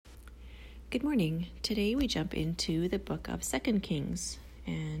Good morning. Today we jump into the book of 2 Kings,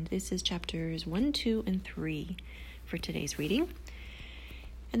 and this is chapters 1, 2, and 3 for today's reading.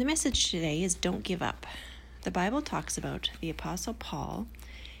 And the message today is don't give up. The Bible talks about the Apostle Paul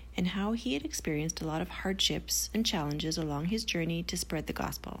and how he had experienced a lot of hardships and challenges along his journey to spread the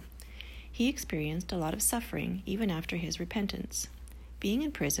gospel. He experienced a lot of suffering even after his repentance, being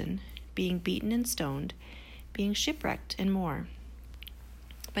in prison, being beaten and stoned, being shipwrecked, and more.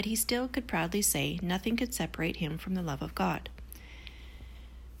 But he still could proudly say nothing could separate him from the love of God.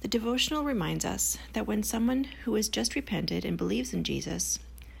 The devotional reminds us that when someone who has just repented and believes in Jesus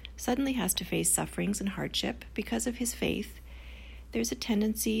suddenly has to face sufferings and hardship because of his faith, there's a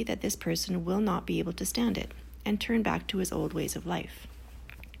tendency that this person will not be able to stand it and turn back to his old ways of life.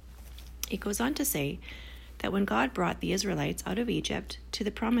 It goes on to say that when God brought the Israelites out of Egypt to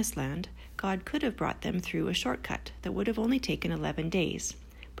the Promised Land, God could have brought them through a shortcut that would have only taken 11 days.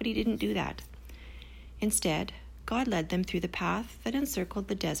 But he didn't do that. Instead, God led them through the path that encircled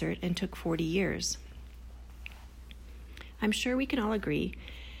the desert and took 40 years. I'm sure we can all agree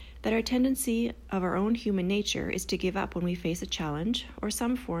that our tendency of our own human nature is to give up when we face a challenge or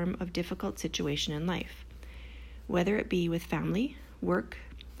some form of difficult situation in life, whether it be with family, work,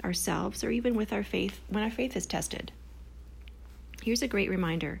 ourselves, or even with our faith when our faith is tested. Here's a great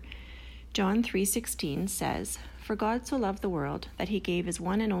reminder. John 3:16 says, "For God so loved the world that he gave his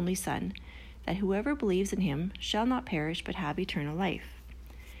one and only Son, that whoever believes in him shall not perish but have eternal life."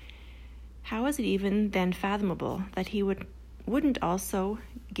 How is it even then fathomable that he wouldn't also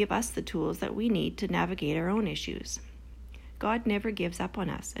give us the tools that we need to navigate our own issues? God never gives up on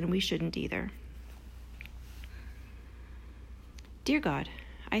us, and we shouldn't either. Dear God,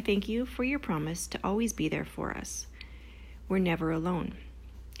 I thank you for your promise to always be there for us. We're never alone.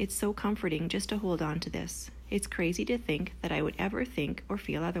 It's so comforting just to hold on to this. It's crazy to think that I would ever think or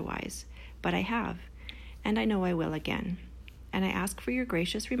feel otherwise, but I have, and I know I will again. And I ask for your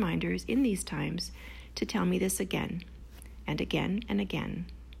gracious reminders in these times to tell me this again, and again, and again.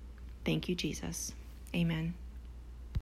 Thank you, Jesus. Amen.